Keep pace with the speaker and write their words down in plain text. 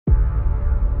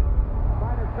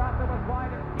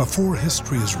Before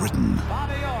history is written,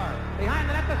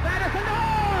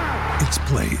 it's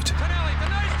played.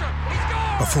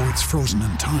 Before it's frozen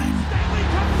in time,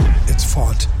 it's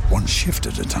fought one shift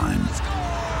at a time.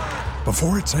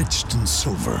 Before it's etched in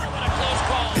silver,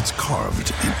 it's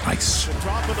carved in ice.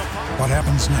 What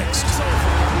happens next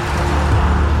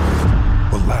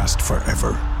will last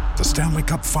forever. The Stanley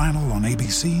Cup Final on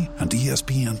ABC and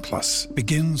ESPN Plus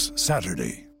begins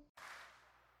Saturday.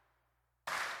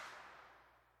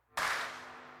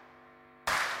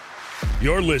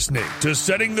 You're listening to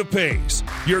Setting the Pace,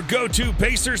 your go-to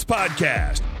Pacers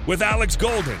podcast with Alex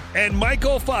Golden and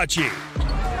Michael Facci.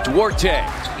 Duarte,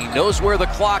 he knows where the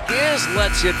clock is,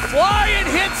 lets it fly and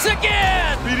hits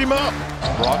again. Beat him up.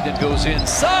 Brogdon goes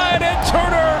inside and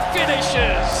Turner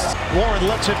finishes. Warren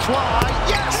lets it fly.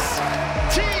 Yes!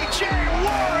 T.J.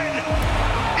 Warren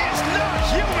is not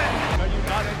human. Are you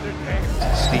not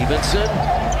entertained? Stevenson.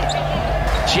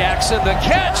 Jackson the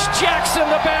catch. Jackson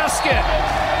the basket.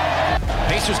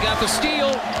 Pacers got the steal.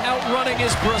 Outrunning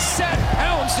is Brissett.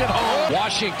 Pounds it home.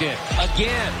 Washington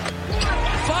again.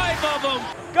 5 of them.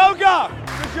 Go!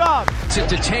 Good job.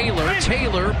 To Taylor.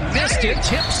 Taylor missed it.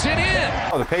 Tips it in.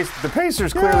 Oh, the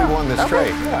Pacers clearly won this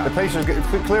trade. The Pacers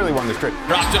clearly won this trade.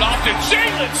 Dropped it off to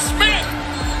Jalen Smith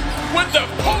with the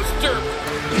poster.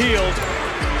 Peeled.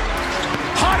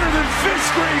 Hotter than fish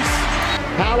grease.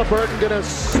 Halliburton gonna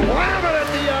slam it at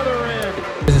the other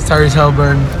end. This is Tyrese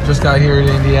Halliburton. Just got here in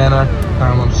Indiana.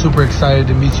 I'm super excited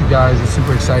to meet you guys and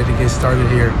super excited to get started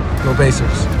here. Go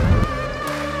Pacers.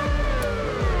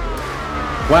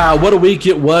 Wow, what a week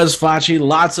it was, Facci.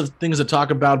 Lots of things to talk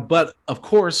about, but of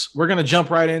course, we're going to jump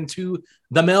right into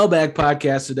the Mailbag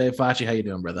podcast today. Facci, how you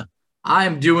doing, brother?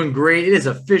 I'm doing great. It is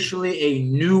officially a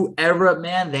new era,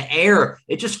 man. The air,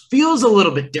 it just feels a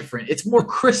little bit different. It's more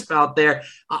crisp out there.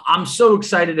 I'm so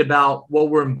excited about what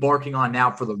we're embarking on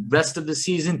now for the rest of the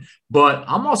season, but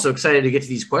I'm also excited to get to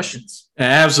these questions.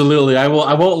 Absolutely. I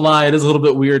won't lie. It is a little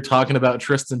bit weird talking about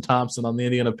Tristan Thompson on the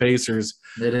Indiana Pacers.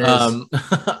 It is.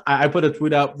 I put a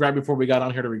tweet out right before we got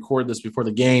on here to record this before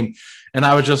the game, and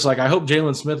I was just like, I hope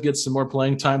Jalen Smith gets some more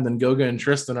playing time than Goga and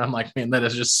Tristan. I'm like, man, that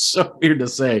is just so weird to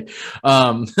say.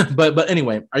 But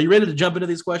anyway, are you ready to jump into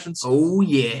these questions? Oh,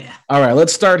 yeah. All right,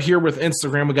 let's start here with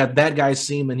Instagram. We got that guy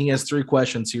Seaman. He has 3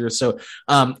 questions here. So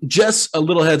just a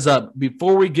little heads up.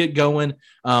 Before we get going,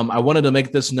 I wanted to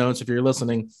make this known. So if you're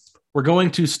listening, we're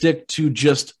going to stick to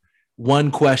just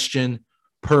one question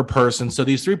per person. So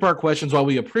these 3-part questions, while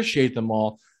we appreciate them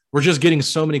all, we're just getting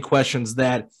so many questions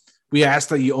that we ask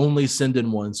that you only send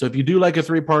in one. So if you do like a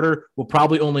 3-parter, we'll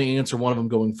probably only answer one of them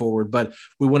going forward. But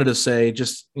we wanted to say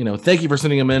just, thank you for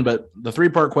sending them in. But the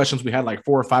 3-part questions, we had like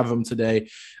 4 or 5 of them today.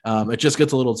 It just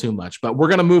gets a little too much. But we're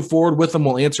going to move forward with them.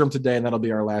 We'll answer them today, and that'll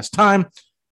be our last time.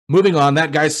 Moving on,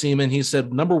 that guy Seaman, he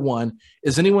said, number 1,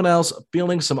 is anyone else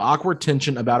feeling some awkward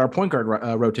tension about our point guard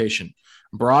rotation?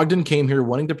 Brogdon came here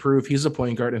wanting to prove he's a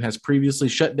point guard and has previously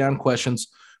shut down questions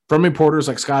from reporters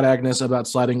like Scott Agnes about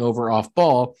sliding over off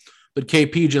ball. But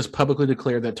KP just publicly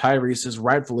declared that Tyrese is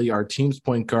rightfully our team's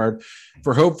point guard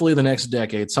for hopefully the next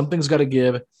decade. Something's got to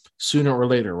give sooner or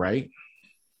later, right?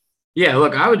 Yeah,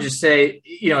 look, I would just say,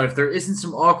 if there isn't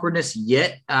some awkwardness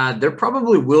yet, there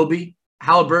probably will be.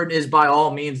 Halliburton is by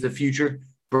all means the future.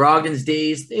 Brogdon's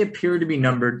days, they appear to be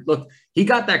numbered. Look, he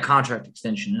got that contract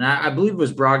extension, and I believe it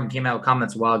was Brogdon came out with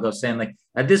comments a while ago saying, like,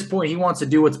 at this point, he wants to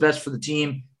do what's best for the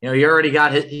team. He already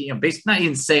got his, basically not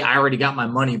even say I already got my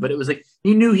money, but it was like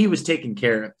he knew he was taken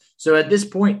care of. So at this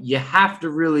point, you have to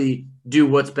really do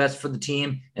what's best for the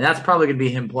team, and that's probably going to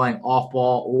be him playing off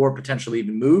ball or potentially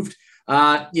even moved.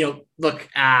 Did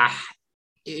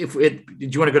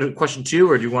you want to go to question 2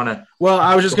 or do you want to? Well,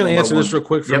 I was just going to answer this real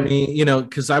quick for me,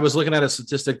 because I was looking at a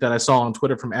statistic that I saw on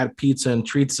Twitter from @Pizza and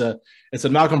Treatza. It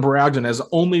said Malcolm Brogdon has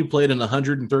only played in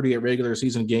 138 regular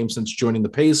season games since joining the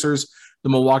Pacers. The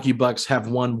Milwaukee Bucks have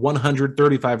won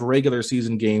 135 regular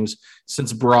season games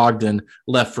since Brogdon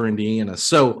left for Indiana.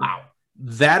 So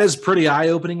that is pretty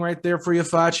eye-opening right there for you,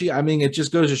 Facci. I mean, it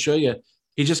just goes to show you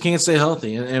he just can't stay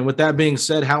healthy. And with that being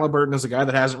said, Halliburton is a guy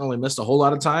that hasn't really missed a whole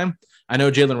lot of time. I know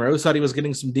Jalen Rose thought he was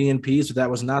getting some DNPs, but that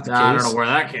was not the case. I don't know where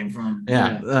that came from.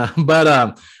 Yeah.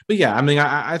 But yeah, I mean,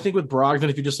 I think with Brogdon,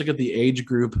 if you just look at the age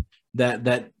group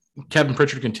that Kevin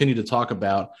Pritchard continued to talk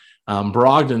about,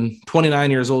 Brogdon,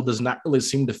 29 years old, does not really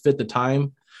seem to fit the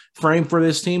time frame for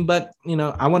this team. But,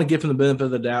 I want to give him the benefit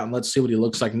of the doubt and let's see what he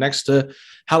looks like next to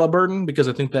Halliburton, because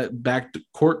I think that back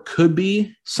court could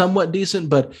be somewhat decent.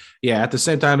 But, yeah, at the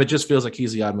same time, it just feels like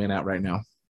he's the odd man out right now.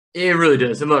 It really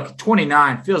does. And look,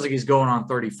 29 feels like he's going on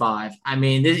 35. I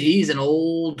mean, he's an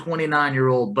old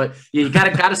 29-year-old, but you got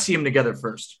to see him together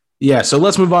first. Yeah, so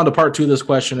let's move on to part 2 of this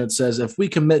question. It says, if we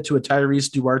commit to a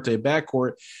Tyrese Duarte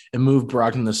backcourt and move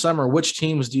Brogdon this summer, which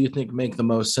teams do you think make the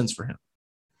most sense for him?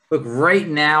 Look, right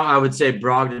now, I would say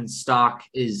Brogdon's stock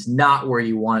is not where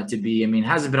you want it to be. I mean,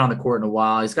 hasn't been on the court in a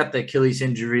while. He's got the Achilles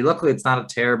injury. Luckily, it's not a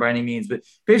tear by any means, but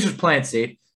Pacers playing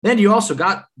safe. Then you also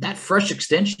got that fresh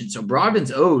extension. So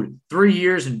Brogdon's owed 3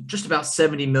 years and just about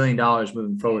 $70 million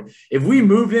moving forward. If we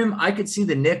move him, I could see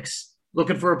the Knicks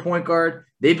looking for a point guard.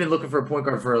 They've been looking for a point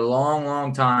guard for a long,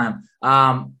 long time.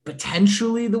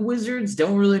 Potentially the Wizards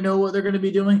don't really know what they're going to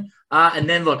be doing. And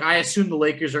then, look, I assume the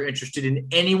Lakers are interested in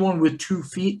anyone with 2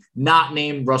 feet not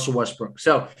named Russell Westbrook.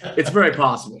 So it's very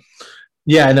possible.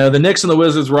 Yeah, I know. The Knicks and the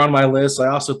Wizards were on my list. I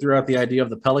also threw out the idea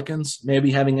of the Pelicans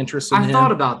maybe having interest in him. I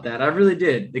thought about that. I really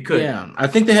did. They could. Yeah, I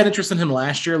think they had interest in him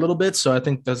last year a little bit, so I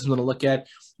think that's something to look at.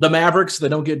 The Mavericks, they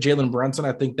don't get Jalen Brunson.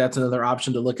 I think that's another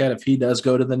option to look at if he does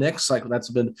go to the Knicks. Like,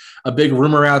 that's been a big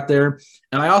rumor out there.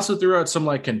 And I also threw out some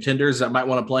like contenders that might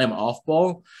want to play him off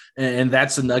ball, and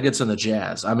that's the Nuggets and the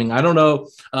Jazz. I mean, I don't know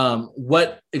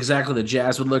what exactly the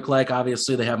Jazz would look like.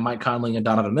 Obviously, they have Mike Conley and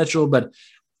Donovan Mitchell, but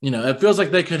it feels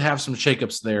like they could have some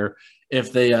shakeups there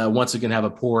if they once again have a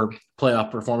poor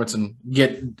playoff performance and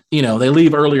get, they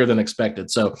leave earlier than expected.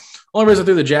 So only reason I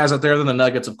threw the Jazz out there than the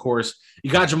Nuggets, of course.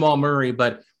 You got Jamal Murray,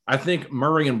 but I think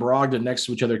Murray and Brogdon next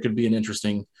to each other could be an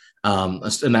interesting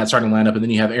in that starting lineup. And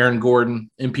then you have Aaron Gordon,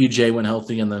 MPJ when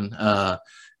healthy, and then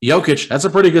Jokic. That's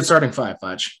a pretty good starting five,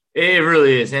 Fudge. It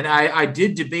really is. And I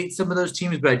did debate some of those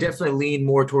teams, but I definitely lean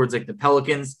more towards like the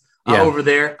Pelicans over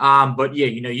there. But yeah,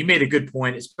 you made a good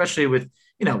point, especially with,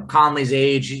 Conley's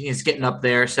age. He's getting up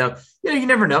there. So, you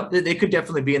never know. They could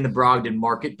definitely be in the Brogdon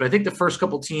market. But I think the first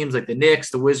couple teams like the Knicks,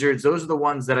 the Wizards, those are the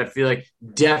ones that I feel like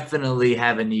definitely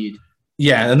have a need.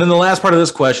 Yeah, and then the last part of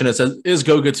this question, it says, is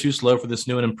Goga too slow for this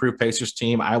new and improved Pacers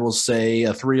team? I will say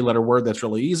a 3-letter word that's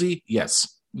really easy.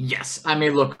 Yes. Yes. I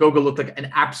mean, look, Goga looked like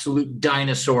an absolute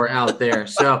dinosaur out there.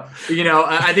 So,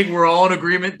 I think we're all in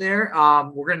agreement there.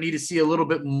 We're going to need to see a little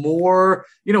bit more,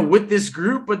 with this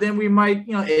group, but then we might,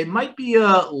 it might be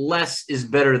less is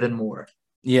better than more.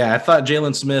 Yeah, I thought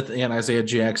Jalen Smith and Isaiah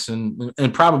Jackson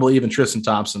and probably even Tristan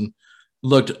Thompson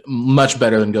looked much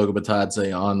better than Goga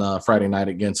Bitadze on Friday night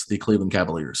against the Cleveland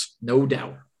Cavaliers. No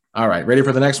doubt. All right, ready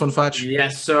for the next one, Fudge?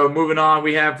 Yes, so moving on,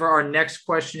 we have for our next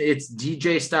question, it's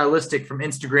DJ Stylistic from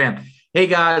Instagram. Hey,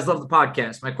 guys, love the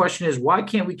podcast. My question is, why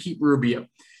can't we keep Rubio?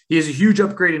 He is a huge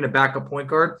upgrade in a backup point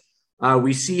guard.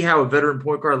 We see how a veteran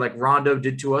point guard like Rondo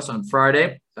did to us on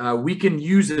Friday. We can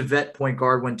use a vet point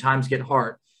guard when times get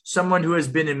hard. Someone who has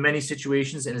been in many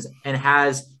situations and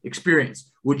has experience.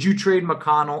 Would you trade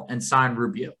McConnell and sign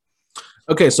Rubio?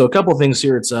 Okay, so a couple things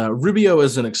here. It's Rubio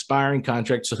is an expiring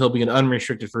contract, so he'll be an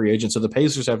unrestricted free agent. So the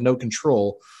Pacers have no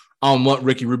control on what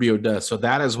Ricky Rubio does. So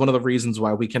that is one of the reasons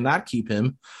why we cannot keep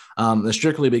him,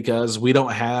 strictly because we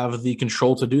don't have the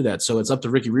control to do that. So it's up to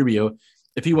Ricky Rubio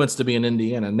if he wants to be in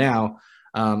Indiana. Now,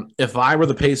 if I were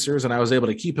the Pacers and I was able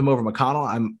to keep him over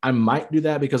McConnell, I might do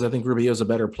that because I think Rubio is a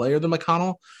better player than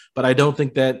McConnell, but I don't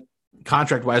think that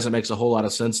contract-wise it makes a whole lot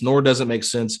of sense, nor does it make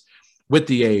sense with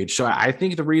the age. So I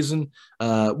think the reason,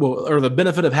 or the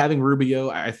benefit of having Rubio,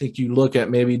 I think you look at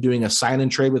maybe doing a sign and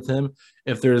trade with him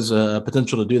if there's a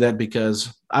potential to do that,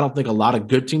 because I don't think a lot of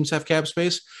good teams have cap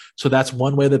space. So that's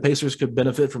one way the Pacers could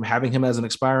benefit from having him as an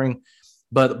expiring.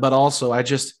 But also I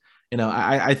just,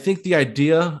 I think the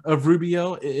idea of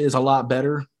Rubio is a lot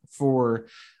better for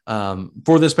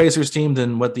this Pacers team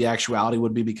than what the actuality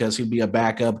would be, because he'd be a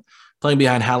backup playing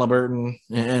behind Halliburton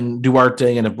and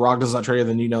Duarte. And if Brogdon's not traded,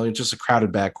 then, it's just a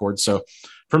crowded backcourt. So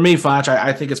for me, Foch,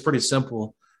 I think it's pretty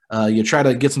simple. You try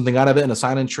to get something out of it in a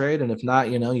sign and trade. And if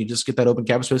not, you just get that open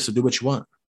cap space to do what you want.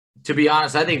 To be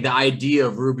honest, I think the idea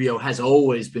of Rubio has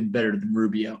always been better than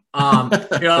Rubio,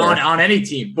 on any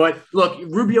team. But look,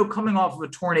 Rubio coming off of a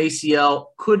torn ACL,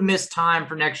 could miss time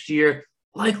for next year,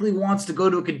 likely wants to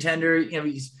go to a contender.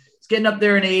 He's getting up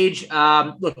there in age.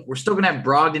 Look, we're still going to have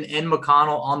Brogdon and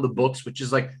McConnell on the books, which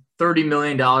is like $30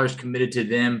 million committed to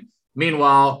them.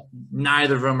 Meanwhile,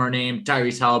 neither of them are named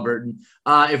Tyrese Halliburton.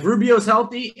 If Rubio's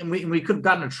healthy and we could have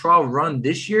gotten a trial run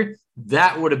this year,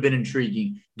 that would have been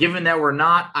intriguing. Given that we're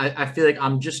not, I feel like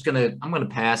I'm going to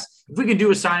pass. If we can do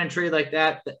a sign and trade like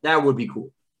that, that would be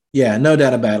cool. Yeah, no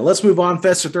doubt about it. Let's move on.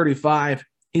 Fester35.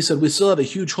 He said, we still have a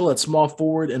huge hole at small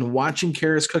forward, and watching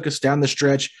Karras cook us down the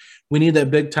stretch, we need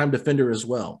that big-time defender as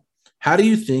well. How do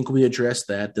you think we address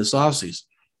that this offseason?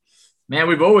 Man,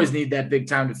 we've always need that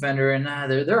big-time defender, and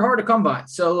they're hard to come by.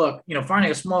 So, look,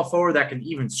 finding a small forward that can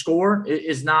even score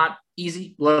is not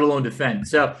easy, let alone defend.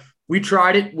 So we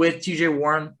tried it with TJ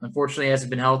Warren. Unfortunately, he hasn't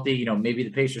been healthy. Maybe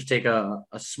the Pacers take a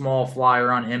small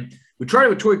flyer on him. We tried it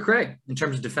with Torrey Craig in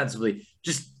terms of defensively,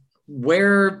 just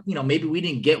where, maybe we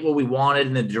didn't get what we wanted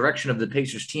in the direction of the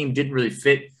Pacers team didn't really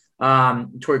fit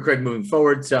Torrey Craig moving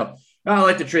forward. So I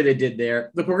like the trade they did there.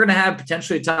 Look, we're going to have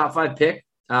potentially a top 5 pick,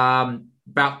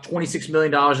 about $26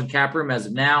 million in cap room as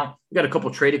of now. We got a couple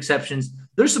trade exceptions.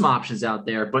 There's some options out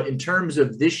there, but in terms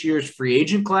of this year's free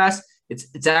agent class,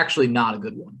 it's actually not a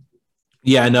good one.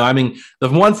 Yeah, no, I mean, the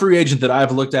one free agent that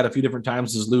I've looked at a few different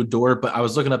times is Lou Dort, but I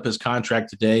was looking up his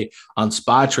contract today on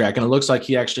Spot Track, and it looks like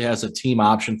he actually has a team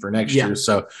option for next year.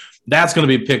 So that's going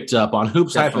to be picked up on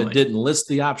Hoops Hype. It didn't list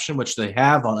the option, which they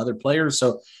have on other players.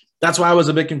 So that's why I was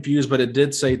a bit confused, but it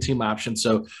did say team option.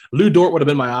 So Lou Dort would have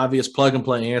been my obvious plug and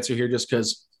play answer here just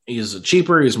because he's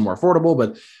cheaper, he's more affordable.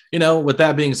 But, with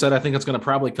that being said, I think it's going to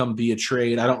probably come via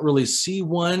trade. I don't really see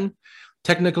one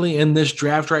technically in this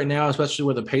draft right now, especially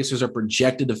where the Pacers are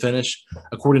projected to finish.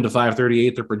 According to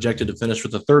 538, they're projected to finish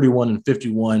with a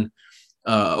 31-51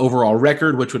 overall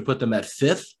record, which would put them at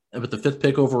 5th, with the 5th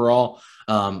pick overall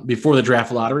before the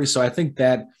draft lottery. So I think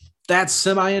that's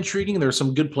semi-intriguing. There's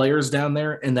some good players down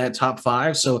there in that top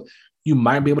 5, so you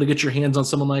might be able to get your hands on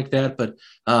someone like that. But,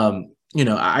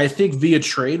 I think via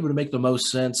trade would make the most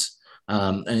sense.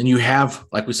 And you have,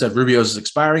 like we said, Rubio's is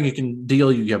expiring. You can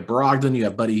deal. You have Brogdon. You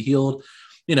have Buddy Hield.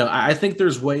 I think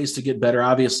there's ways to get better.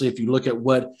 Obviously, if you look at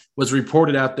what was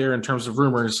reported out there in terms of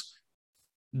rumors,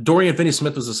 Dorian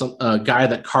Finney-Smith was a guy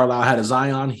that Carlisle had his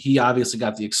eye on. He obviously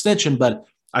got the extension, but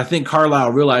I think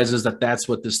Carlisle realizes that that's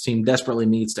what this team desperately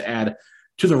needs to add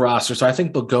to the roster. So I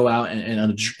think they'll go out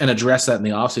and address that in the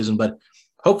offseason. But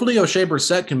hopefully O'Shea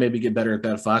Brissett can maybe get better at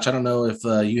that, Foch. I don't know if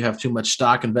you have too much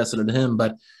stock invested in him,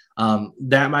 but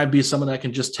that might be someone that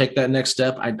can just take that next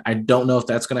step. I don't know if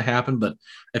that's going to happen, but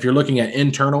if you're looking at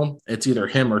internal, it's either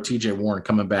him or TJ Warren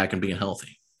coming back and being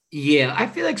healthy. Yeah, I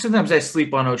feel like sometimes I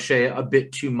sleep on O'Shea a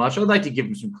bit too much. I'd like to give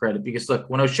him some credit because, look,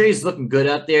 when O'Shea's looking good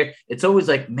out there, it's always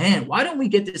like, man, why don't we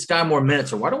get this guy more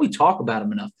minutes or why don't we talk about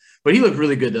him enough? But he looked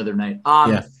really good the other night.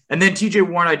 And then TJ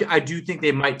Warren, I do think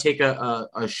they might take a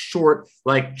short,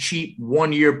 cheap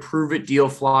 1-year prove-it deal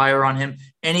flyer on him.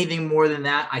 Anything more than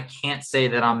that, I can't say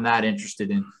that I'm that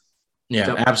interested in. Yeah,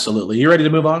 so, absolutely. You ready to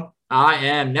move on? I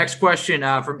am. Next question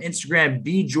from Instagram,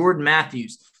 B. Jordan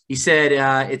Matthews. He said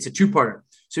it's a two-parter.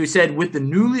 So he said, with the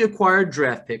newly acquired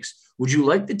draft picks, would you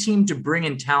like the team to bring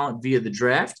in talent via the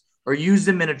draft or use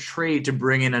them in a trade to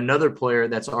bring in another player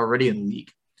that's already in the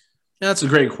league? That's a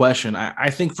great question. I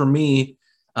think for me,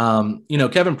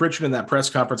 Kevin Pritchard in that press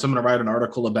conference, I'm going to write an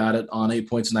article about it on 8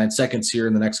 points, 9 seconds here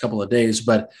in the next couple of days.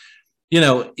 But,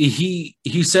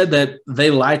 he said that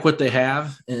they like what they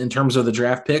have in terms of the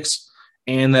draft picks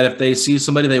and that if they see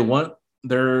somebody they want,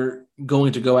 they're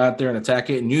going to go out there and attack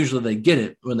it. And usually they get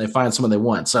it when they find someone they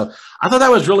want. So I thought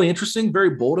that was really interesting. Very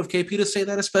bold of KP to say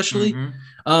that, especially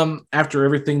after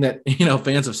everything that,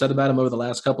 fans have said about him over the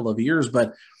last couple of years.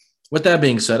 But with that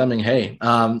being said, I mean, hey,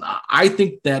 I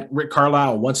think that Rick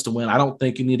Carlisle wants to win. I don't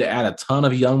think you need to add a ton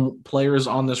of young players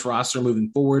on this roster moving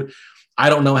forward.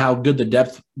 I don't know how good the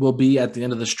depth will be at the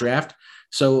end of this draft.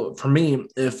 So for me,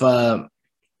 if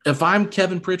I'm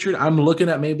Kevin Pritchard, I'm looking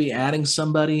at maybe adding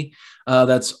somebody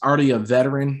that's already a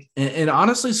veteran. And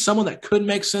honestly, someone that could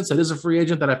make sense that is a free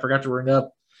agent that I forgot to bring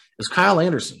up is Kyle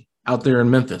Anderson out there in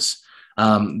Memphis.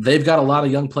 They've got a lot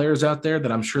of young players out there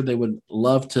that I'm sure they would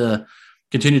love to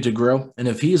continue to grow. And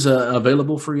if he's a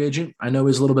available free agent, I know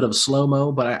he's a little bit of a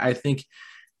slow-mo, but I think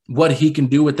what he can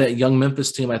do with that young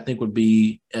Memphis team, I think would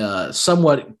be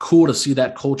somewhat cool to see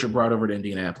that culture brought over to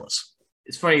Indianapolis.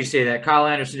 It's funny you say that. Kyle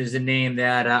Anderson is a name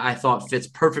that I thought fits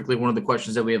perfectly one of the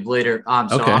questions that we have later.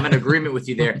 So I'm in agreement with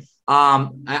you there.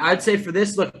 I'd say for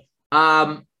this, look,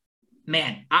 I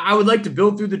would like to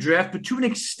build through the draft, but to an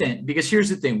extent, because here's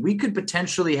the thing. We could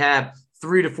potentially have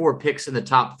 3 to 4 picks in the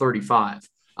top 35.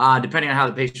 Depending on how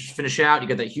the Pacers finish out. You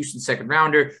got that Houston second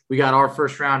rounder. We got our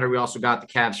first rounder. We also got the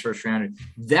Cavs first rounder.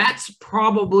 That's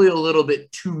probably a little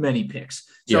bit too many picks.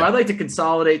 So I'd like to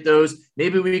consolidate those.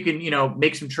 Maybe we can,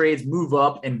 make some trades, move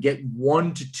up and get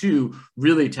 1 to 2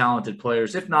 really talented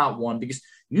players, if not 1, because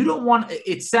you don't want,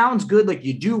 it sounds good. Like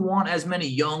you do want as many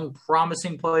young,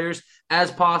 promising players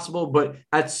as possible. But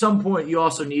at some point you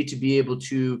also need to be able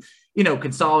to,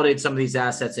 consolidate some of these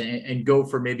assets and go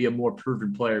for maybe a more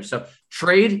proven player. So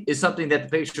trade is something that the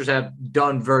Pacers have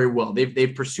done very well.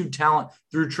 They've pursued talent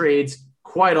through trades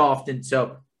quite often.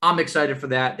 So I'm excited for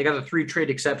that. They got the 3 trade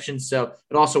exceptions, so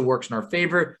it also works in our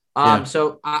favor.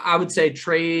 So I would say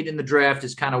trade in the draft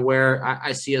is kind of where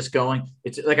I see us going.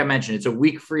 It's like I mentioned, it's a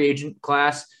weak free agent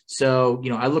class. So,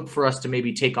 I look for us to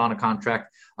maybe take on a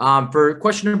contract. For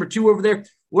question number 2 over there,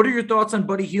 what are your thoughts on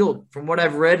Buddy Hield? From what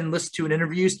I've read and listened to in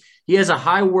interviews, he has a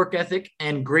high work ethic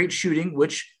and great shooting,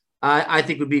 which I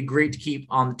think would be great to keep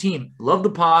on the team. Love the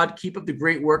pod. Keep up the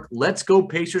great work. Let's go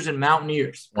Pacers and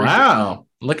Mountaineers. Wow.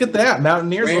 Look at that.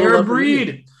 Mountaineers. Rare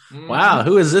breed. Wow.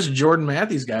 Who is this Jordan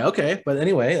Matthews guy? Okay. But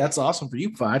anyway, that's awesome for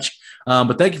you, Foch.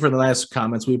 But thank you for the nice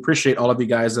comments. We appreciate all of you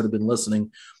guys that have been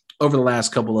listening over the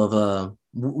last couple of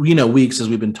weeks as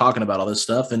we've been talking about all this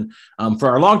stuff. And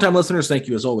for our longtime listeners, thank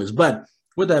you as always. But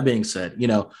with that being said,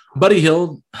 Buddy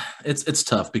Hield, it's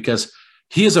tough because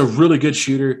he is a really good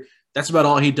shooter. That's about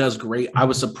all he does great. I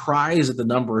was surprised at the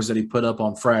numbers that he put up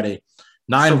on Friday.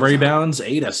 9 rebounds,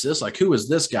 8 assists. Like, who is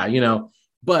this guy?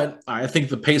 But I think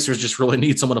the Pacers just really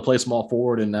need someone to play small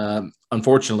forward. And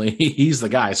unfortunately, he's the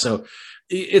guy. So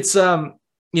it's,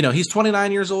 he's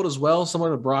 29 years old as well.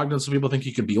 Similar to Brogdon. Some people think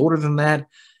he could be older than that.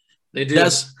 They do.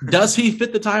 Does he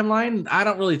fit the timeline? I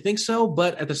don't really think so.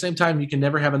 But at the same time, you can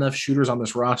never have enough shooters on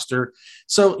this roster.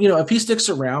 So, if he sticks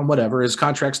around, whatever, his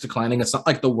contract's declining. It's not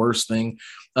like the worst thing.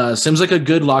 Seems like a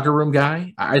good locker room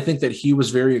guy. I think that he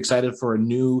was very excited for a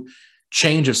new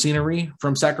change of scenery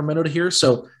from Sacramento to here.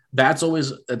 So it's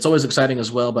always exciting as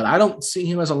well. But I don't see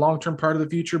him as a long-term part of the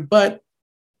future. But,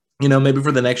 maybe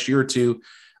for the next year or two,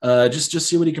 just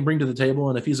see what he can bring to the table.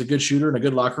 And if he's a good shooter and a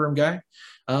good locker room guy,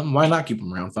 why not keep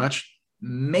him around, Foch?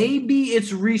 Maybe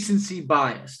it's recency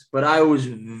bias, but I was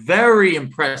very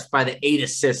impressed by the 8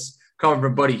 assists coming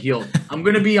from Buddy Hield. I'm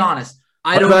going to be honest.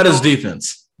 What about his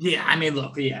defense? Yeah,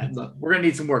 look, we're going to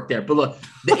need some work there. But look,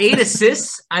 the 8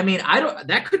 assists,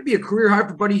 that could be a career high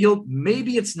for Buddy Hield.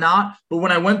 Maybe it's not. But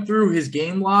when I went through his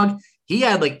game log, he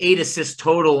had 8 assists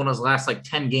total in his last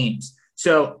 10 games.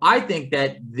 So I think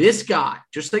that this guy,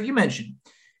 just like you mentioned,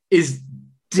 is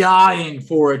dying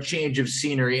for a change of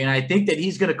scenery. And I think that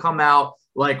he's going to come out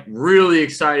really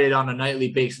excited on a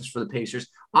nightly basis for the Pacers.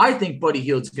 I think Buddy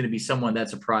Hield's going to be someone that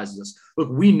surprises us. Look,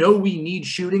 we know we need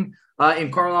shooting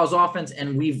in Carlisle's offense,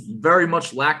 and we've very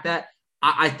much lacked that.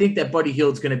 I think that Buddy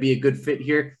Hield's going to be a good fit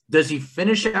here. Does he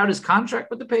finish out his contract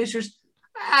with the Pacers?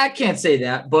 I can't say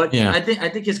that, but yeah. I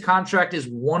think his contract is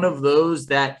one of those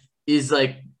that is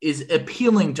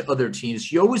appealing to other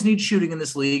teams. You always need shooting in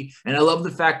this league, and I love the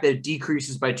fact that it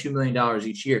decreases by $2 million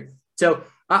each year. So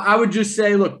I would just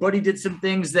say, look, Buddy did some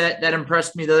things that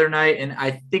impressed me the other night, and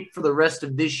I think for the rest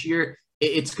of this year,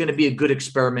 it's going to be a good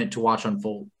experiment to watch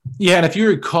unfold. Yeah, and if you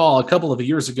recall, a couple of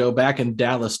years ago back in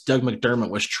Dallas, Doug McDermott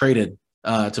was traded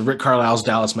to Rick Carlisle's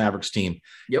Dallas Mavericks team.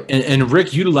 Yep. And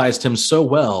Rick utilized him so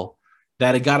well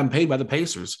that it got him paid by the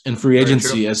Pacers in free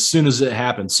agency as soon as it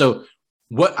happened. So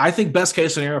what I think best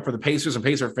case scenario for the Pacers and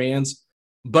Pacer fans,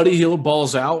 Buddy Hield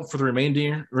balls out for the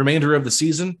remainder of the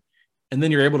season, and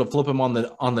then you're able to flip him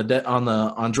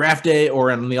on draft day or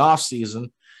in the off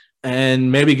season,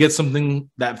 and maybe get something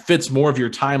that fits more of your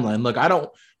timeline. Look, I don't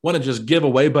want to just give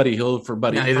away Buddy Hield for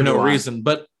no reason,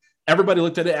 but everybody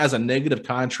looked at it as a negative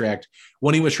contract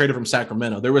when he was traded from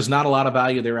Sacramento. There was not a lot of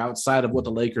value there outside of what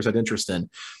the Lakers had interest in.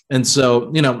 And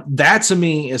so, that to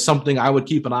me is something I would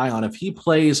keep an eye on. If he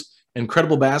plays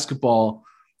incredible basketball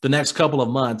the next couple of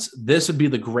months, this would be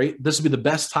the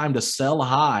best time to sell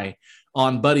high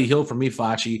on Buddy Hield for me,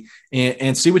 Facci,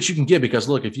 and see what you can get. Because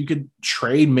look, if you could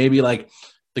trade maybe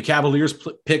the Cavaliers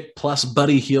pick plus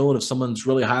Buddy Hield, if someone's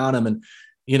really high on him, and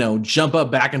jump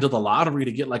up back into the lottery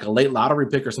to get a late lottery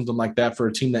pick or something like that for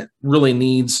a team that really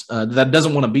needs that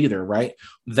doesn't want to be there, right?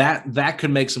 That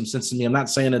could make some sense to me. I'm not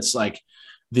saying it's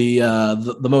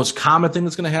the most common thing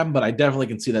that's going to happen, but I definitely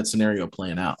can see that scenario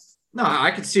playing out. No,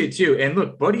 I could see it too. And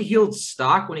look, Buddy Hield's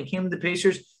stock when he came to the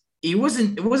Pacers, it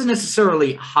wasn't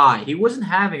necessarily high. He wasn't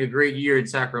having a great year in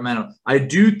Sacramento. I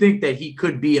do think that he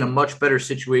could be in a much better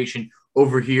situation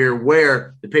over here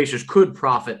where the Pacers could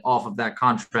profit off of that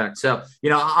contract. So,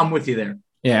 I'm with you there.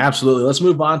 Yeah, absolutely. Let's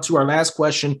move on to our last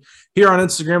question here on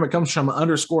Instagram. It comes from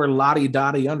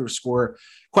 _Lottie_.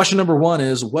 Question number 1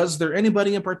 is, was there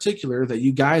anybody in particular that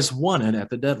you guys wanted at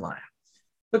the deadline?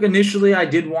 Look, initially I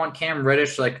did want Cam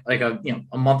Reddish a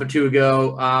month or two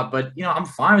ago, but I'm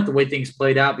fine with the way things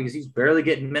played out because he's barely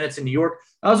getting minutes in New York.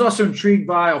 I was also intrigued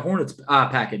by a Hornets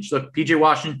package. Look, PJ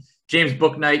Washington, James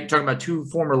Bouknight, talking about 2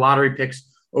 former lottery picks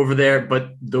over there,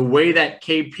 but the way that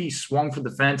KP swung for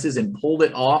the fences and pulled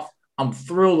it off, I'm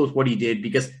thrilled with what he did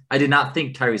because I did not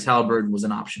think Tyrese Halliburton was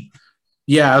an option.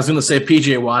 Yeah, I was going to say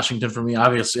PJ Washington for me,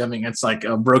 obviously. I mean, it's like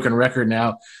a broken record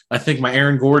now. I think my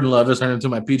Aaron Gordon love has turned into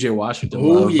my PJ Washington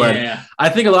love. Yeah. But I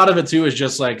think a lot of it, too, is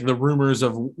just the rumors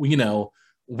of,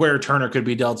 where Turner could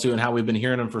be dealt to and how we've been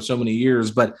hearing him for so many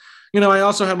years. But, I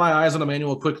also had my eyes on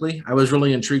Emmanuel Quickly. I was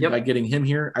really intrigued by getting him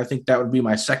here. I think that would be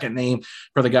my second name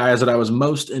for the guys that I was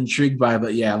most intrigued by.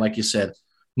 But, yeah, like you said,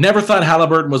 never thought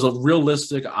Halliburton was a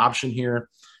realistic option here.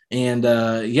 And,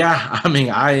 I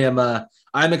am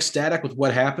I'm ecstatic with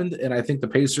what happened, and I think the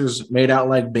Pacers made out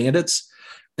like bandits.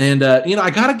 And, I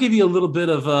got to give you a little bit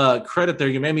of credit there.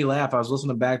 You made me laugh. I was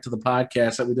listening back to the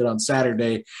podcast that we did on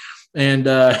Saturday. And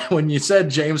when you said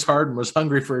James Harden was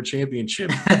hungry for a championship,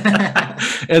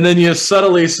 and then you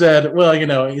subtly said, well,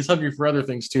 he's hungry for other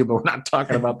things too, but we're not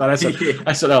talking about that.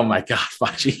 I said, oh my God,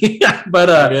 Facci. but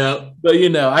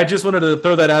I just wanted to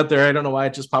throw that out there. I don't know why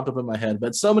it just popped up in my head,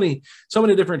 but so many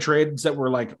different trades that were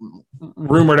like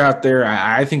rumored out there.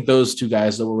 I think those two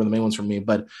guys that were the main ones for me,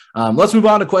 but let's move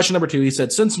on to question number 2. He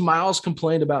said, since Miles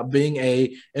complained about being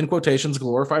a, in quotations,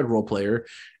 glorified role player,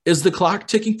 is the clock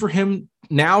ticking for him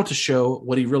now to show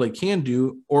what he really can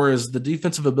do, or is the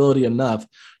defensive ability enough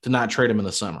to not trade him in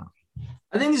the summer?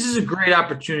 I think this is a great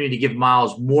opportunity to give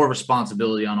Miles more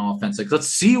responsibility on offense. Like, let's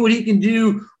see what he can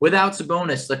do without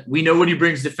Sabonis. Like, we know what he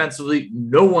brings defensively.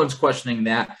 No one's questioning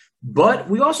that. But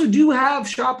we also do have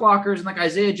shot blockers, and like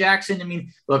Isaiah Jackson. I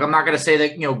mean, look, I'm not going to say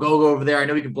that, go over there. I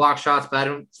know he can block shots, but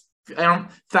I don't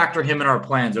factor him in our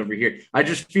plans over here. I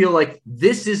just feel like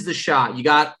this is the shot. You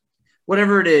got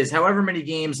whatever it is, however many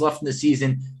games left in the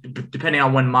season, depending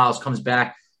on when Miles comes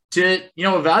back, to,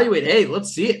 evaluate, hey,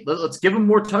 let's see it. Let's give him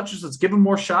more touches. Let's give him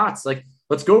more shots. Like,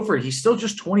 let's go for it. He's still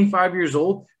just 25 years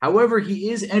old. However, he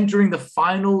is entering the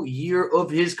final year of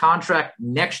his contract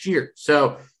next year.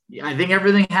 So I think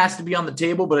everything has to be on the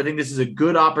table, but I think this is a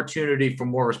good opportunity for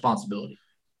more responsibility.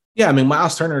 Yeah, I mean,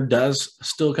 Miles Turner does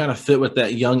still kind of fit with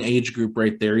that young age group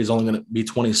right there. He's only going to be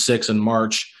 26 in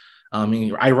March.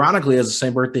 Ironically, has the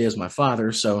same birthday as my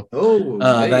father, so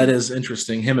that is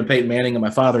interesting. Him and Peyton Manning and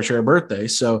my father share a birthday,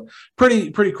 so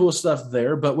pretty cool stuff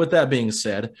there. But with that being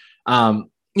said,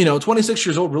 26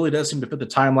 years old really does seem to fit the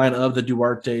timeline of the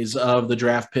Duartes, of the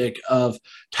draft pick, of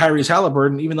Tyrese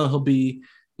Halliburton. Even though he'll be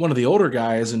one of the older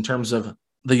guys in terms of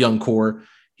the young core,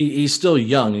 he's still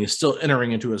young. He's still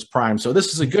entering into his prime, so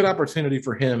this is a good opportunity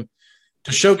for him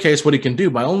to showcase what he can do.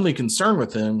 My only concern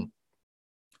with him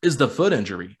is the foot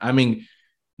injury. I mean,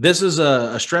 this is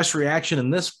a stress reaction in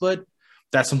this foot.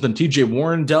 That's something TJ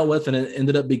Warren dealt with, and it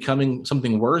ended up becoming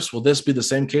something worse. Will this be the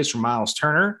same case for Miles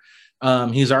Turner?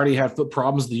 He's already had foot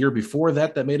problems the year before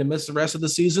that made him miss the rest of the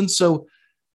season. So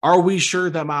are we sure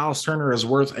that Miles Turner is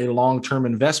worth a long-term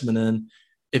investment in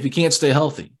if he can't stay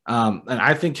healthy? And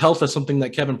I think health is something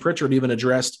that Kevin Pritchard even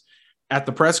addressed at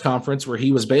the press conference, where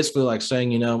he was basically like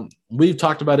saying, we've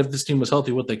talked about if this team was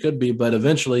healthy, what they could be, but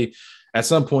eventually at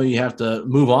some point you have to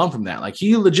move on from that. Like,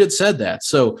 he legit said that.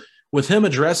 So with him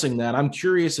addressing that, I'm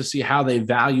curious to see how they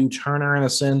value Turner in a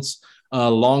sense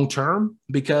long-term,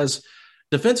 because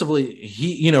defensively,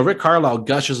 Rick Carlisle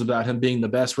gushes about him being the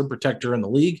best rim protector in the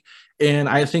league. And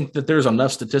I think that there's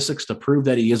enough statistics to prove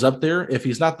that he is up there. If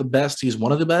he's not the best, he's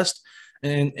one of the best.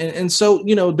 And so,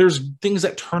 there's things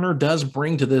that Turner does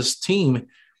bring to this team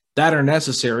that are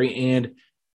necessary. And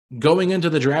going into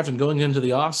the draft and going into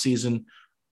the offseason,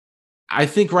 I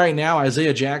think right now,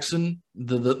 Isaiah Jackson,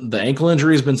 the ankle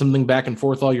injury has been something back and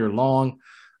forth all year long.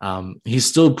 He's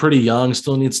still pretty young,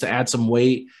 still needs to add some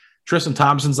weight. Tristan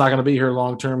Thompson's not going to be here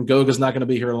long-term. Goga's not going to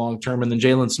be here long-term. And then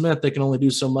Jalen Smith, they can only do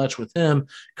so much with him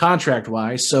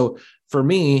contract-wise. So for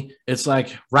me, it's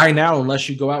like right now, unless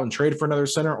you go out and trade for another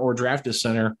center or draft a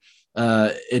center,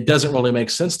 it doesn't really make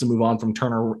sense to move on from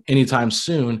Turner anytime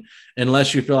soon,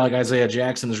 unless you feel like Isaiah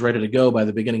Jackson is ready to go by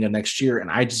the beginning of next year. And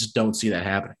I just don't see that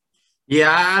happening.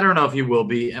 Yeah, I don't know if he will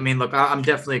be. I mean, look, I'm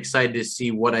definitely excited to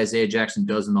see what Isaiah Jackson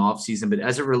does in the offseason. But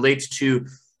as it relates to,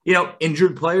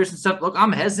 injured players and stuff, look,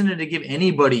 I'm hesitant to give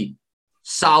anybody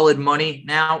solid money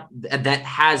now that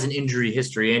has an injury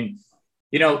history. And,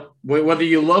 whether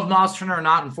you love Miles Turner or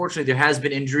not, unfortunately, there has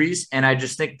been injuries. And I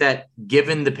just think that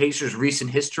given the Pacers'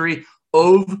 recent history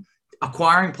of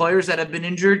acquiring players that have been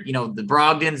injured, the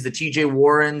Brogdons, the TJ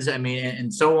Warrens,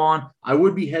 and so on, I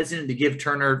would be hesitant to give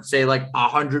Turner, say, like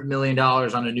 $100 million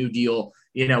on a new deal,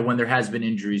 when there has been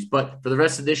injuries. But for the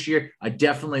rest of this year, I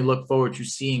definitely look forward to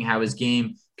seeing how his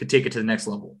game could take it to the next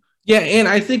level. Yeah, and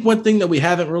I think one thing that we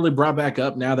haven't really brought back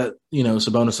up now that,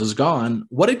 Sabonis is gone,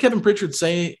 what did Kevin Pritchard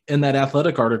say in that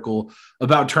Athletic article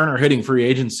about Turner hitting free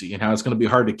agency and how it's going to be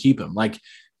hard to keep him? Like,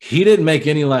 he didn't make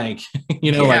any like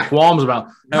qualms about,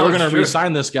 hey, we're going to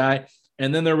re-sign this guy.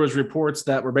 And then there was reports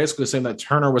that were basically saying that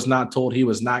Turner was not told he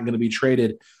was not going to be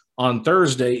traded on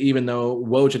Thursday, even though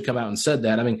Woj had come out and said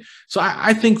that. So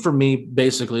I think for me,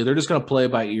 basically, they're just going to play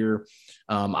by ear.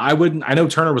 I know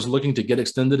Turner was looking to get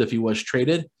extended if he was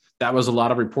traded. That was a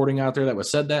lot of reporting out there that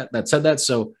said that.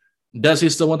 So does he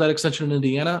still want that extension in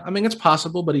Indiana? It's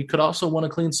possible, but he could also want a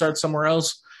clean start somewhere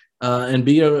else and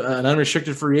be an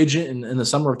unrestricted free agent in the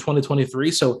summer of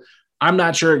 2023. So I'm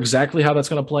not sure exactly how that's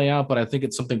going to play out, but I think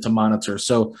it's something to monitor.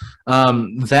 So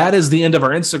that is the end of our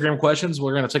Instagram questions.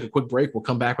 We're going to take a quick break. We'll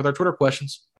come back with our Twitter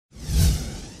questions.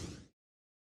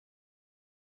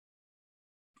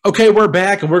 Okay, we're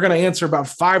back, and we're going to answer about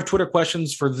 5 Twitter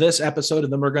questions for this episode,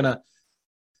 and then we're going to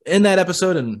end that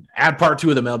episode and add part 2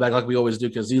 of the mailbag like we always do,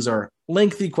 because these are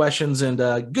lengthy questions and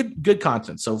good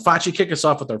content. So, Facci, kick us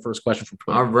off with our first question from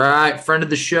Twitter. All right, friend of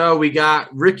the show, we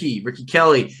got Ricky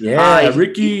Kelly. Yeah,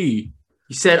 Ricky.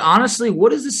 He said, honestly,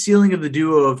 what is the ceiling of the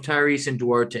duo of Tyrese and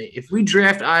Duarte? If we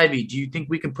draft Ivy, do you think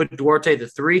we can put Duarte at the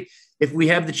 3? If we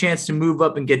have the chance to move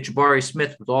up and get Jabari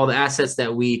Smith with all the assets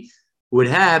that we would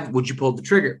have, would you pull the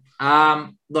trigger?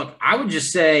 Look, I would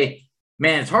just say,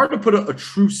 man, it's hard to put a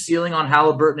true ceiling on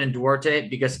Halliburton and Duarte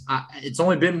because it's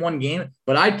only been one game,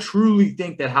 but I truly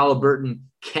think that Halliburton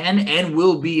can and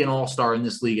will be an all-star in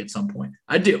this league at some point.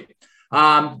 I do.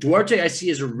 Duarte, I see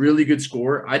as a really good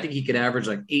scorer. I think he could average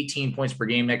like 18 points per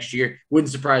game next year.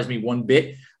 Wouldn't surprise me one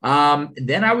bit.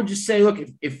 Then I would just say, look,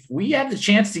 if we have the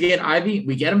chance to get Ivy,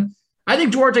 we get him. I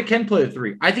think Duarte can play the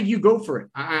 3. I think you go for it.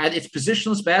 It's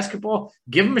positionless basketball.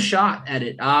 Give him a shot at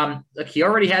it. Look, he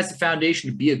already has the foundation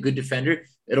to be a good defender.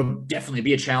 It'll definitely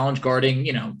be a challenge guarding,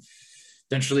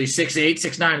 essentially 6'8",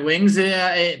 6'9" wings.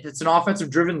 It's an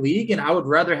offensive-driven league, and I would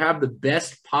rather have the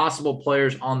best possible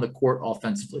players on the court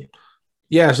offensively.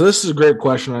 Yeah, so this is a great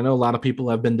question. I know a lot of people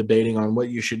have been debating on what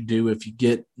you should do if you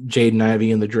get Jaden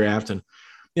Ivey in the draft, and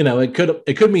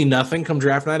it could mean nothing come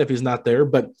draft night if he's not there.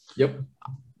 But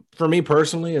for me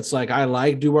personally, it's like I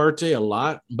like Duarte a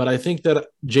lot, but I think that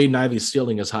Jaden Ivey's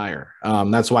ceiling is higher.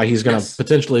 That's why he's going to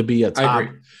potentially be a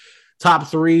top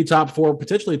 3, top 4,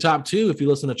 potentially top 2. If you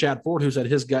listen to Chad Ford, who said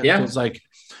his gut feels like,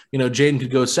 Jaden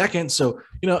could go second. So,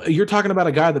 you're talking about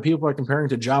a guy that people are comparing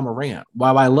to Ja Morant.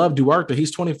 While I love Duarte,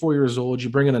 he's 24 years old. You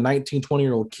bring in a 19,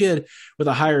 20-year-old kid with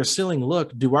a higher ceiling.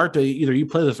 Look, Duarte, either you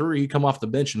play the 3 or you come off the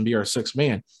bench and be our 6th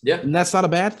man. Yeah. And that's not a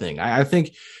bad thing. I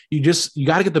think you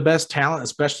got to get the best talent,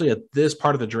 especially at this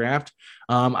part of the draft.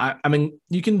 I mean,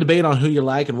 you can debate on who you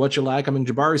like and what you like. I mean,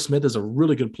 Jabari Smith is a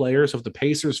really good player. So if the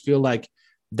Pacers feel like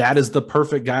that is the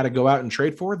perfect guy to go out and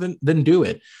trade for, then do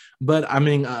it. But I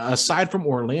mean, aside from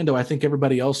Orlando, I think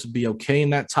everybody else would be okay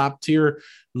in that top tier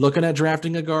looking at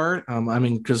drafting a guard.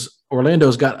 Because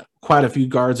Orlando's got quite a few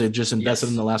guards they just invested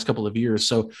in the last couple of years.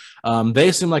 So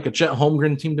they seem like a Chet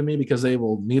Holmgren team to me because they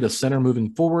will need a center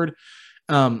moving forward.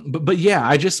 But yeah,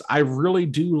 I really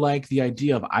do like the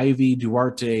idea of Ivy,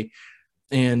 Duarte,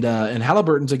 and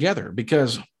Halliburton together,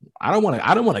 because I don't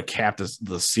want to cap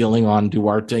the ceiling on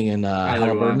Duarte and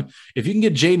Halliburton. If you can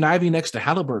get Jaden Ivey next to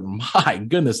Halliburton, my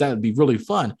goodness, that would be really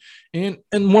fun. And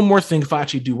one more thing,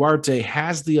 Facci, Duarte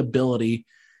has the ability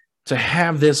to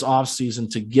have this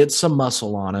offseason to get some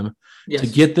muscle on him, to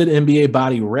get the NBA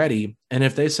body ready. And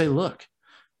if they say, look,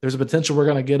 there's a potential we're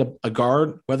going to get a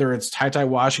guard, whether it's Ty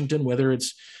Washington, whether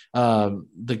it's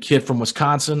the kid from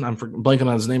Wisconsin, I'm blanking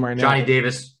on his name right now. Johnny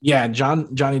Davis. Yeah,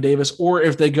 Johnny Davis. Or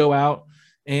if they go out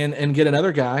and get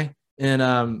another guy and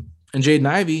Jaden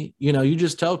Ivey, you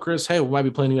just tell Chris, hey, we might be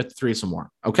playing you at the 3 some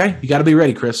more. Okay, you got to be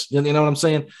ready, Chris. You know what I'm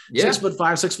saying? Yeah. 6'5",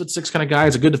 6'6" kind of guy.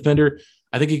 He's a good defender.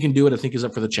 I think he can do it. I think he's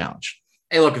up for the challenge.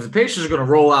 Hey, look, if the Pacers are going to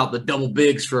roll out the double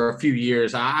bigs for a few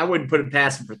years, I wouldn't put it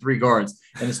past him for 3 guards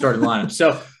in the starting lineup.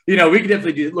 So, we could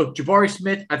definitely do it. Look, Jabari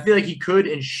Smith, I feel like he could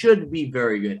and should be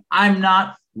very good. I'm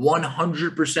not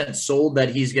 100% sold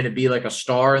that he's going to be like a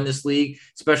star in this league,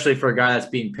 especially for a guy that's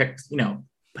being picked,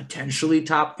 potentially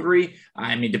top 3.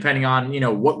 I mean, depending on,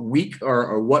 what week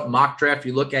or what mock draft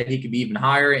you look at, he could be even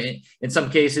higher. In some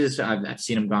cases, I've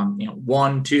seen him gone,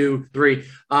 1, 2, 3.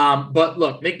 But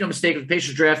look, make no mistake, if the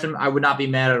Pacers draft him, I would not be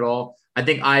mad at all. I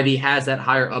think Ivy has that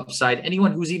higher upside.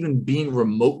 Anyone who's even being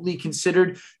remotely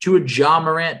considered to a Ja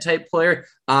Morant type player,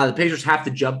 the Pacers have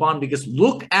to jump on, because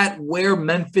look at where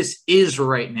Memphis is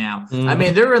right now. I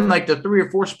mean, they're in like the 3 or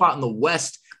 4 spot in the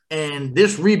West, and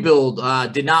this rebuild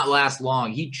did not last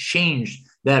long. He changed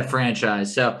that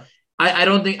franchise. So I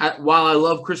don't think, while I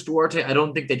love Chris Duarte, I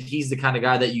don't think that he's the kind of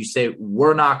guy that you say,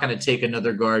 we're not going to take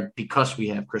another guard because we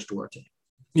have Chris Duarte.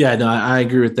 Yeah, no, I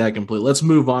agree with that completely. Let's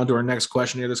move on to our next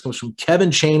question here. This comes from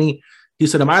Kevin Chaney. He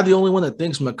said, am I the only one that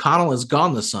thinks McConnell is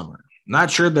gone this summer? Not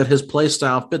sure that his play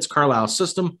style fits Carlisle's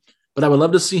system, but I would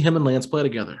love to see him and Lance play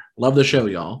together. Love the show,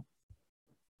 y'all.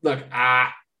 Look, I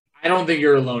don't think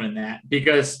you're alone in that,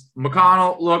 because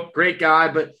McConnell, look, great guy,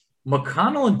 but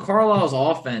McConnell and Carlisle's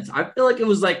offense, I feel like it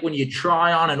was like when you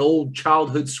try on an old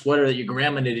childhood sweater that your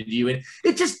grandma knitted you, and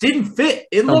it just didn't fit.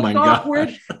 It looked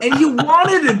awkward, and you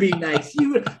wanted to be nice.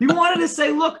 You wanted to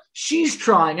say, look, she's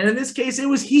trying. And in this case, it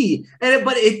was he.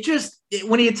 But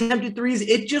when he attempted threes,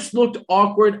 it just looked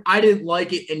awkward. I didn't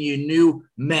like it, and you knew,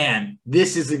 man,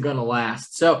 this isn't going to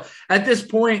last. So at this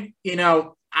point,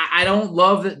 I don't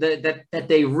love that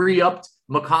they re-upped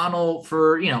McConnell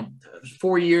for,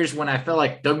 4 years when I felt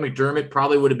like Doug McDermott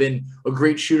probably would have been a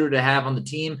great shooter to have on the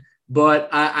team. But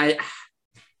I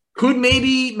could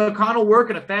maybe McConnell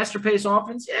work in a faster pace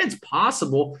offense? Yeah, it's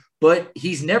possible, but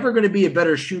he's never going to be a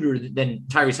better shooter than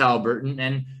Tyrese Halliburton,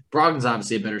 and Brogdon's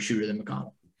obviously a better shooter than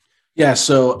McConnell. Yeah,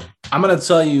 so I'm going to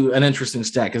tell you an interesting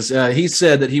stat because he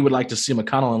said that he would like to see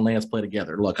McConnell and Lance play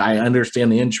together. Look, I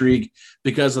understand the intrigue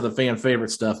because of the fan favorite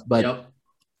stuff, but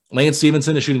Lance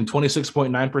Stevenson is shooting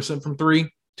 26.9% from three.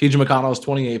 TJ McConnell is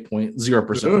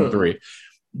 28.0% from three.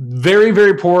 Very,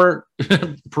 very poor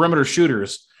perimeter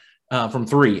shooters from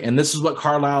three, and this is what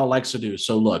Carlisle likes to do.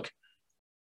 So, look,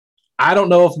 I don't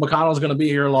know if McConnell is going to be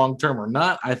here long term or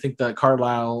not. I think that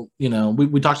Carlisle,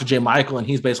 we talked to Jay Michael, and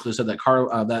he's basically said that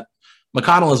that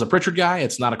McConnell is a Pritchard guy.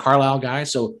 It's not a Carlisle guy.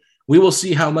 So we will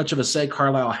see how much of a say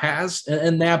Carlisle has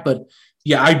in that. But,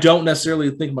 yeah, I don't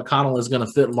necessarily think McConnell is going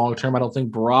to fit long term. I don't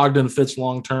think Brogdon fits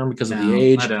long term because of the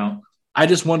age. I don't. I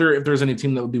just wonder if there's any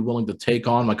team that would be willing to take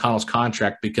on McConnell's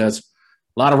contract because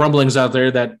a lot of rumblings out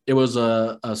there that it was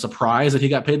a surprise that he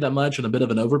got paid that much and a bit of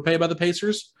an overpay by the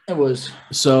Pacers. It was.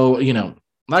 So,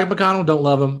 like McConnell, don't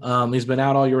love him. He's been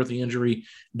out all year with the injury.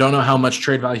 Don't know how much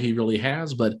trade value he really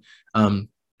has, but,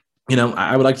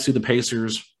 I would like to see the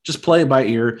Pacers just play it by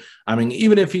ear. I mean,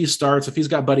 even if he starts, if he's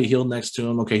got Buddy Hield next to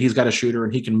him, okay, he's got a shooter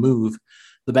and he can move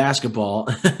the basketball,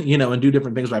 and do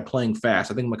different things by playing fast.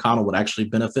 I think McConnell would actually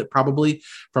benefit probably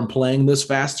from playing this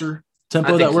faster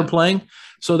tempo that we're playing.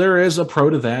 So there is a pro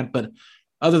to that. But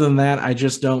other than that, I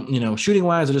just don't, shooting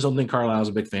wise, I just don't think Carlisle's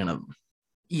a big fan of him.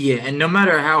 Yeah, and no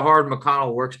matter how hard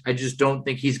McConnell works, I just don't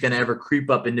think he's going to ever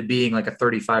creep up into being like a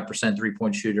 35%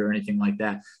 three-point shooter or anything like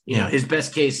that. His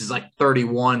best case is like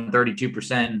 31,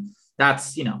 32%.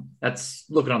 That's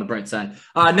looking on the bright side.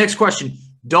 Next question.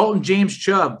 Dalton James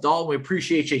Chubb. Dalton, we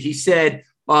appreciate you. He said,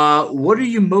 what are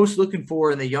you most looking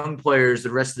for in the young players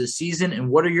the rest of the season, and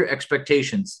what are your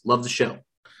expectations? Love the show.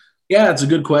 Yeah, it's a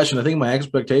good question. I think my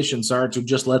expectations are to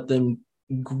just let them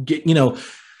get,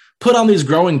 put on these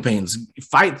growing pains,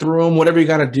 fight through them, whatever you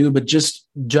got to do, but just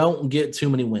don't get too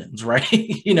many wins, right?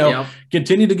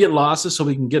 Continue to get losses so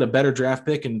we can get a better draft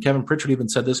pick. And Kevin Pritchard even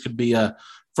said this could be a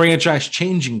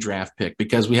franchise-changing draft pick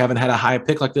because we haven't had a high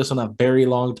pick like this in a very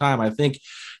long time. I think,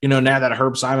 now that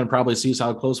Herb Simon probably sees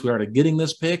how close we are to getting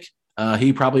this pick,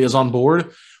 he probably is on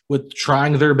board with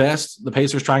trying their best, the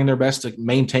Pacers trying their best to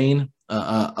maintain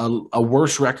a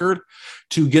worse record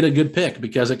to get a good pick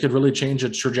because it could really change the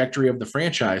trajectory of the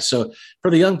franchise. So for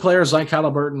the young players like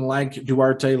Halliburton, like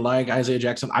Duarte, like Isaiah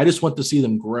Jackson, I just want to see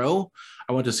them grow.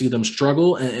 I want to see them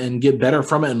struggle and get better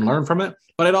from it and learn from it.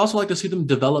 But I'd also like to see them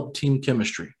develop team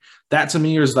chemistry. That to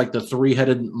me is like the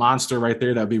three-headed monster right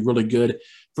there. That'd be really good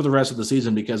for the rest of the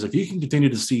season because if you can continue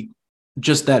to see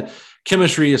just that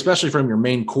chemistry, especially from your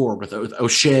main core with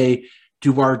O'Shea,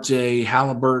 Duarte,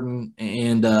 Halliburton,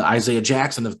 and Isaiah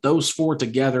Jackson, if those four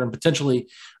together and potentially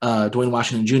Dwayne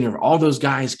Washington Jr., all those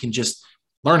guys can just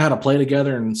learn how to play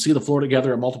together and see the floor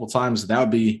together at multiple times, that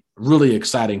would be really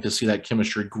exciting to see that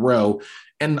chemistry grow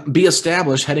and be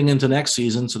established heading into next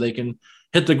season so they can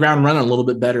hit the ground running a little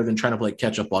bit better than trying to play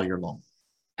catch up all year long.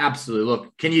 Absolutely.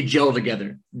 Look, can you gel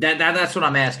together? That's what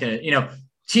I'm asking.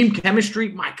 Team chemistry,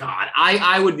 my God,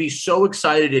 I would be so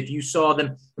excited if you saw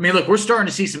them. I mean, look, we're starting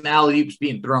to see some alley-oops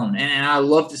being thrown, and I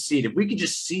love to see it. If we could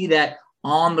just see that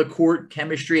on the court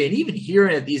chemistry and even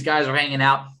hearing that these guys are hanging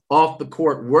out off the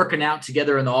court, working out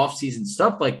together in the offseason,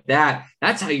 stuff like that,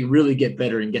 that's how you really get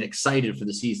better and get excited for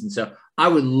the season. So I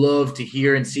would love to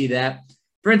hear and see that.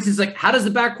 For instance, like how does the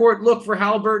backcourt look for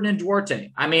Halliburton and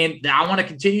Duarte? I mean, I want to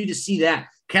continue to see that.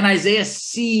 Can Isaiah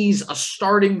seize a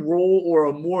starting role or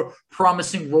a more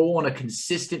promising role on a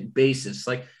consistent basis?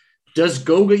 Like, does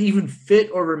Goga even fit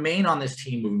or remain on this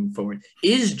team moving forward?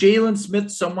 Is Jalen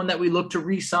Smith someone that we look to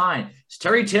re-sign? Is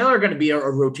Terry Taylor going to be a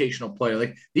rotational player?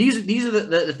 Like, these are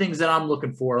the things that I'm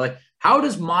looking for. Like, how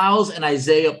does Miles and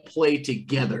Isaiah play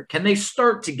together? Can they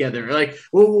start together? Like,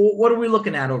 what are we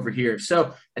looking at over here?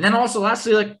 So, and then also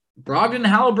lastly, like, Brogdon and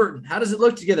Halliburton, how does it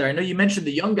look together? I know you mentioned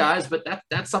the young guys, but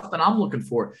that's something I'm looking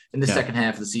for in the second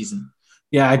half of the season.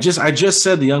 Yeah, I just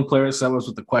said the young players. That was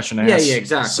what the question asked. Yeah,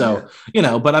 exactly. So,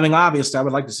 but I mean, obviously, I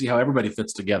would like to see how everybody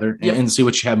fits together and see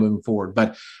what you have moving forward.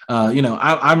 But,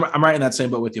 I'm right in that same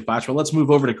boat with you, Foch. But let's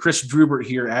move over to Chris Drubert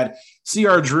here at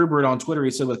CR Drubert on Twitter.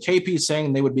 He said, with KP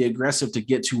saying they would be aggressive to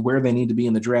get to where they need to be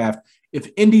in the draft, if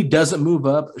Indy doesn't move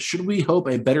up, should we hope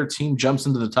a better team jumps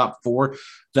into the top 4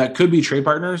 that could be trade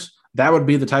partners? That would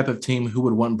be the type of team who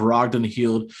would want Brogdon,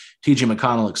 Hield, TJ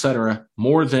McConnell, et cetera,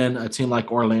 more than a team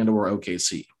like Orlando or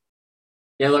OKC.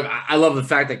 Yeah, look, I love the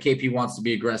fact that KP wants to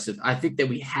be aggressive. I think that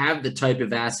we have the type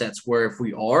of assets where if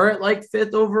we are at like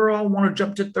 5th overall, want to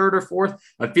jump to 3rd or 4th,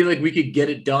 I feel like we could get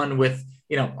it done with,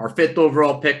 our 5th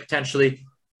overall pick, potentially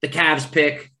the Cavs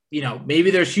pick,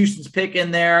 maybe there's Houston's pick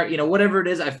in there, whatever it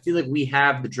is. I feel like we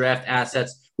have the draft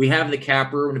assets. We have the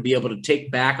cap room to be able to take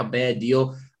back a bad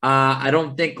deal. I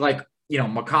don't think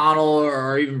McConnell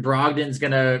or even Brogdon's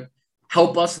going to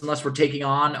help us unless we're taking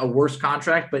on a worse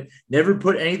contract, but never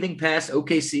put anything past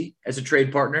OKC as a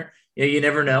trade partner. You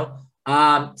never know.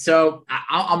 So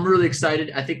I'm really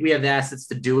excited. I think we have the assets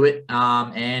to do it.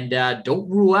 And don't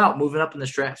rule out moving up in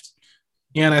this draft.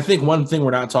 Yeah, and I think one thing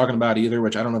we're not talking about either,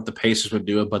 which I don't know if the Pacers would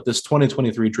do it, but this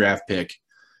 2023 draft pick,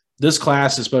 this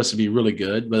class is supposed to be really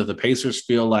good, but if the Pacers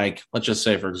feel like, let's just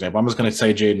say, for example, I'm just going to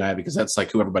say Jaden Ivey because that's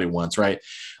like who everybody wants, right?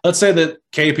 Let's say that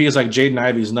KP is like Jaden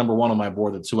Ivey's number 1 on my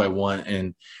board. That's who I want.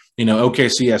 And,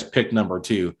 OKC has pick number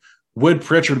 2. Would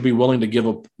Pritchard be willing to give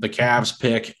up the Cavs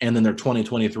pick and then their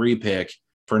 2023 pick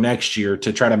for next year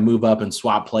to try to move up and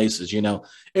swap places?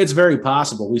 It's very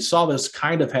possible. We saw this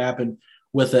kind of happen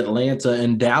with Atlanta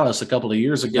and Dallas a couple of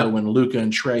years ago when Luka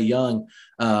and Trae Young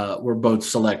were both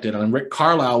selected. And Rick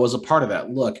Carlisle was a part of that.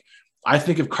 Look, I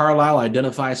think if Carlisle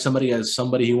identifies somebody as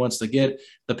somebody he wants to get,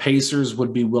 the Pacers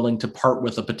would be willing to part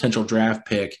with a potential draft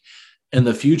pick in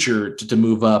the future to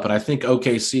move up. And I think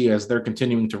OKC, as they're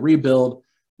continuing to rebuild,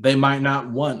 they might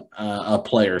not want a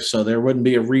player. So there wouldn't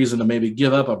be a reason to maybe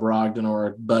give up a Brogdon or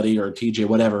a Buddy or a TJ,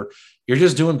 whatever. You're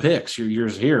just doing picks. You're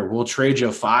here. We'll trade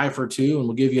you 5 for 2, and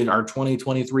we'll give you our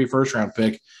 2023 first-round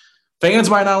pick. Fans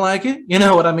might not like it. You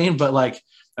know what I mean? But,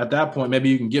 at that point, maybe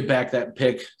you can get back that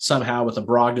pick somehow with a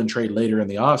Brogdon trade later in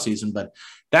the offseason. But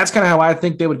that's kind of how I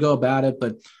think they would go about it.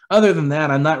 But other than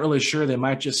that, I'm not really sure. They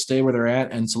might just stay where they're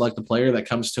at and select the player that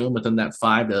comes to them within that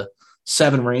 5 to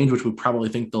 7 range, which we probably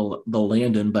think they'll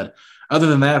land in. But other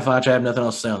than that, Foch, I have nothing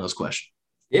else to say on this question.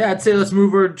 Yeah, I'd say let's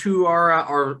move over to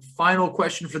our final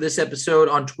question for this episode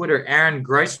on Twitter. Aaron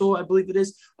Greisel, I believe it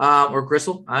is, or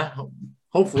Grisel.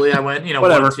 Hopefully I went,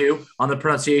 1-2 on the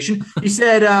pronunciation. He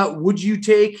said, who would you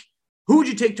take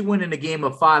to win in a game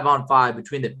of 5-on-5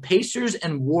 between the Pacers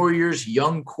and Warriors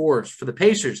young cores? For the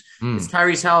Pacers, it's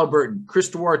Tyrese Halliburton, Chris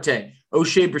Duarte,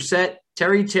 O'Shea Brissett,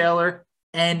 Terry Taylor,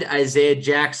 and Isaiah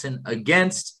Jackson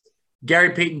against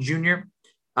Gary Payton Jr.,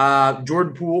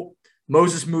 Jordan Poole,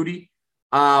 Moses Moody,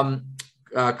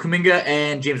 Kuminga,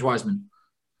 and James Wiseman.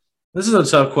 This is a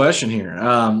tough question here.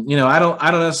 I don't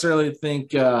necessarily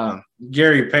think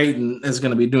Gary Payton is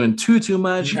going to be doing too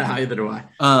much. No, either do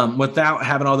I. Without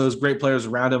having all those great players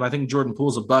around him. I think Jordan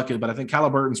Poole's a bucket, but I think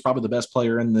Halliburton's probably the best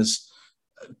player in this,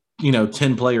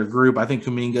 10-player group. I think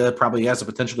Kuminga probably has the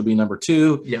potential to be number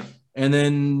 2. Yeah. And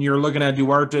then you're looking at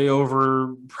Duarte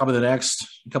over probably the next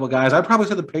couple of guys. I'd probably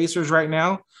say the Pacers right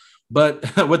now.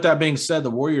 But with that being said, the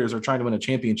Warriors are trying to win a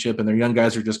championship, and their young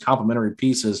guys are just complementary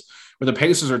pieces, where the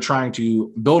Pacers are trying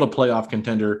to build a playoff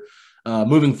contender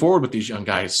moving forward with these young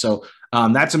guys. So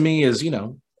that to me is,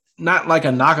 not like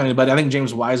a knock on anybody. I think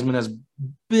James Wiseman has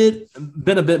been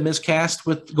a bit miscast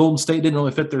with Golden State, didn't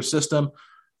really fit their system.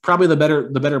 Probably the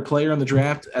better player in the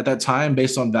draft at that time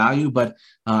based on value, but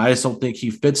I just don't think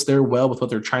he fits there well with what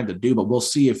they're trying to do. But we'll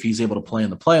see if he's able to play in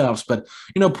the playoffs. But,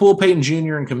 Poole, Payton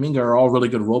Jr., and Kuminga are all really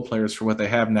good role players for what they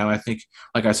have now. I think,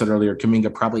 like I said earlier,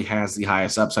 Kuminga probably has the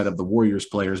highest upside of the Warriors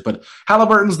players. But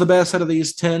Halliburton's the best out of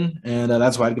these 10, and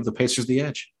that's why I'd give the Pacers the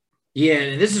edge. Yeah,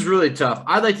 and this is really tough.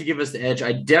 I'd like to give us the edge.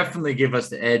 I definitely give us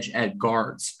the edge at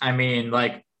guards. I mean,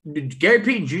 Gary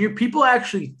Payton Jr., people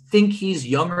actually think he's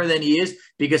younger than he is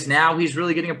because now he's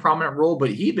really getting a prominent role, but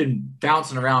he'd been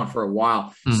bouncing around for a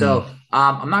while. Mm-hmm. So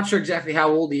I'm not sure exactly how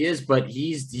old he is, but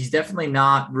he's definitely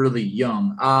not really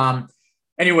young.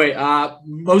 Anyway,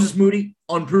 Moses Moody,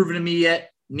 unproven to me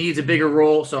yet, needs a bigger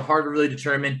role, so hard to really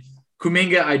determine.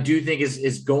 Kuminga, I do think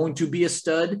is going to be a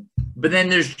stud. But then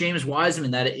there's James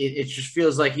Wiseman that it just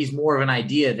feels like he's more of an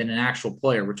idea than an actual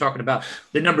player. We're talking about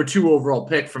the number 2 overall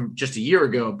pick from just a year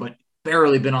ago, but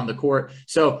barely been on the court.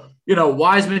 So,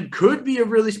 Wiseman could be a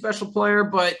really special player,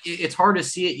 but it's hard to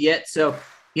see it yet. So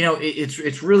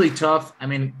It's really tough. I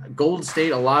mean, Golden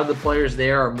State, a lot of the players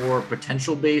there are more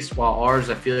potential based, while ours,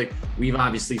 I feel like we've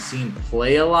obviously seen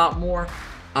play a lot more.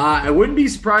 I wouldn't be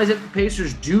surprised if the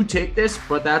Pacers do take this,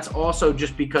 but that's also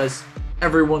just because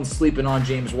everyone's sleeping on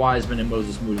James Wiseman and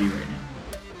Moses Moody right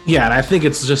now. Yeah, and I think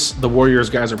it's just the Warriors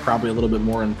guys are probably a little bit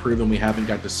more improved, and we haven't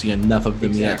got to see enough of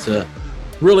them yet to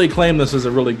really claim this as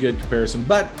a really good comparison,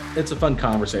 but it's a fun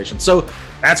conversation. So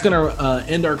that's going to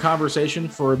end our conversation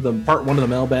for the part 1 of the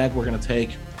mailbag. We're going to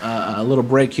take a little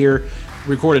break here,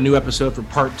 record a new episode for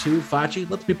part 2. Facci,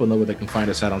 let the people know where they can find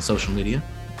us at on social media.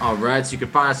 All right, so you can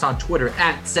find us on Twitter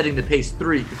at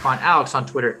SettingThePace3. You can find Alex on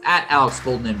Twitter at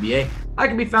AlexGoldenNBA. I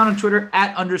can be found on Twitter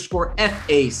at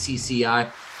 _FACCI.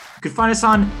 You can find us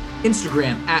on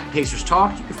Instagram at Pacers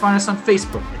Talk. You can find us on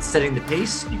Facebook at Setting the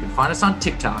Pace. You can find us on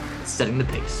TikTok at Setting the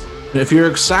Pace. And if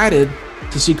you're excited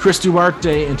to see Chris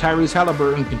Duarte and Tyrese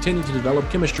Halliburton continue to develop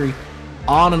chemistry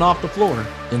on and off the floor,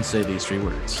 then say these 3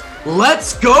 words.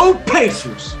 Let's go,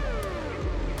 Pacers!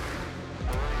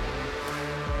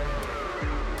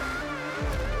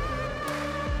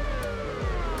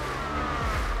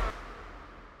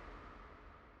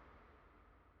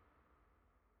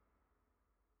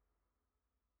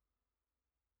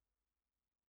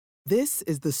 This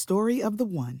is the story of the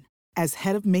one. As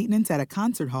head of maintenance at a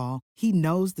concert hall, he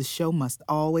knows the show must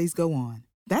always go on.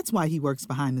 That's why he works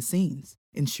behind the scenes,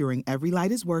 ensuring every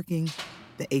light is working,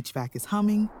 the HVAC is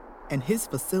humming, and his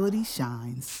facility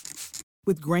shines.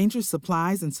 With Grainger's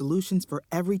supplies and solutions for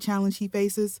every challenge he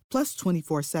faces, plus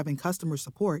 24/7 customer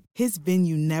support, his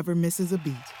venue never misses a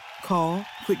beat. Call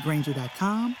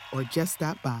quickgrainger.com or just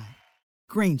stop by.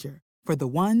 Grainger, for the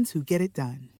ones who get it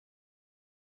done.